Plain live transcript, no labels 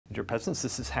Dear peasants,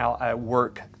 this is how I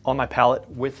work on my palette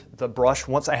with the brush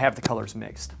once I have the colors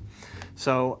mixed.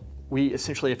 So we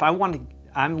essentially, if I want to,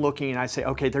 I'm looking and I say,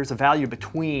 okay, there's a value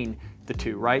between the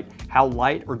two, right? How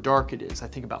light or dark it is. I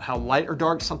think about how light or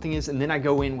dark something is, and then I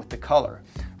go in with the color,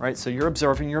 right? So you're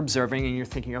observing, and you're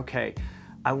thinking, okay,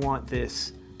 I want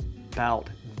this about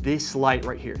this light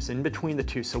right here. It's in between the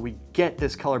two, so we get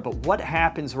this color, but what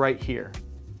happens right here?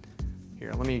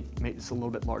 Here, let me make this a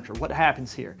little bit larger. What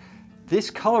happens here? This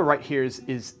color right here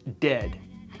is dead.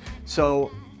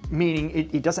 So, meaning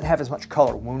it doesn't have as much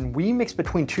color. When we mix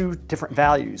between two different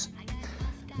values,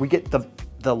 we get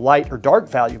the light or dark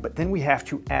value, but then we have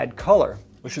to add color,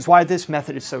 which is why this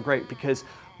method is so great, because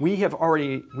we have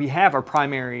our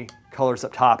primary colors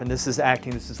up top, and this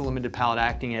is limited palette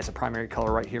acting as a primary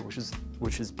color right here,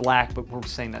 which is black, but we're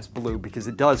saying that's blue because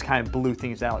it does kind of blue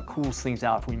things out, it cools things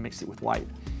out if we mix it with white.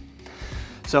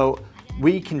 So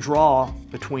we can draw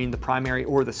between the primary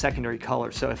or the secondary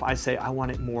color. So if I say I want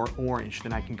it more orange,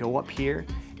 then I can go up here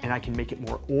and I can make it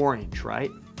more orange, right?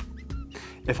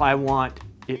 If I want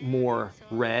it more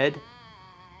red,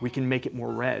 we can make it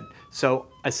more red. So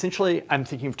essentially, I'm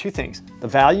thinking of two things, the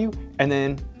value and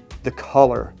then the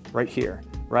color right here,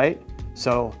 right?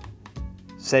 So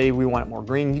say we want it more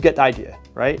green, you get the idea,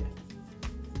 right?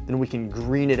 Then we can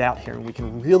green it out here and we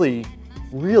can really,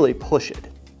 really push it,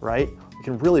 right? We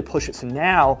can really push it. So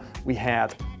now we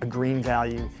have a green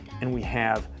value and we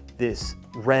have this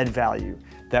red value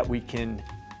that we can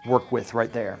work with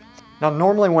right there. Now,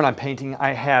 normally when I'm painting,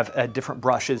 I have different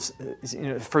brushes.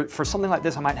 You know, for something like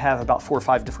this, I might have about 4 or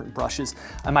 5 different brushes.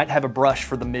 I might have a brush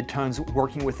for the midtones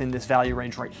working within this value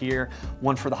range right here,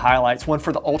 one for the highlights, one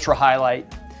for the ultra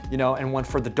highlight, you know, and one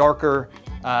for the darker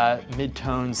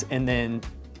midtones, and then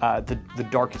the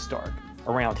darkest dark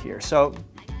around here. So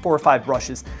 4 or 5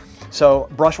 brushes. So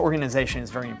brush organization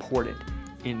is very important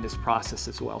in this process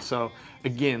as well. So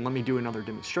again, let me do another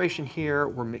demonstration here.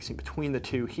 We're mixing between the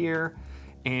two here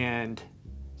and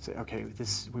say, okay,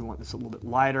 we want this a little bit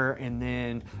lighter, and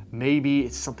then maybe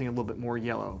it's something a little bit more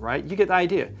yellow, right? You get the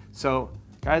idea. So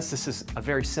guys, this is a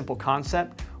very simple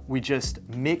concept. We just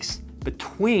mix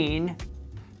between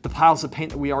the piles of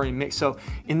paint that we already mixed. So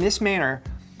in this manner,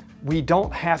 we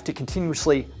don't have to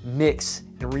continuously mix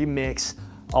and remix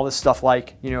all this stuff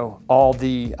like, you know, all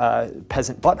the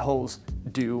peasant buttholes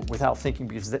do without thinking,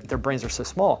 because their brains are so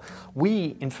small.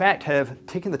 We, in fact, have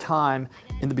taken the time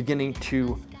in the beginning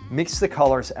to mix the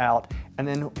colors out, and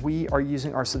then we are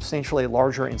using our substantially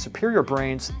larger and superior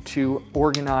brains to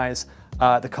organize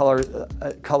the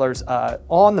colors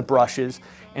on the brushes.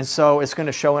 And so it's going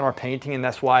to show in our painting, and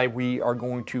that's why we are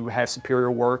going to have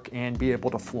superior work and be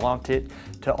able to flaunt it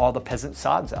to all the peasant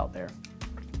sods out there.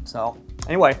 So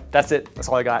anyway, that's it. That's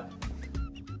all I got.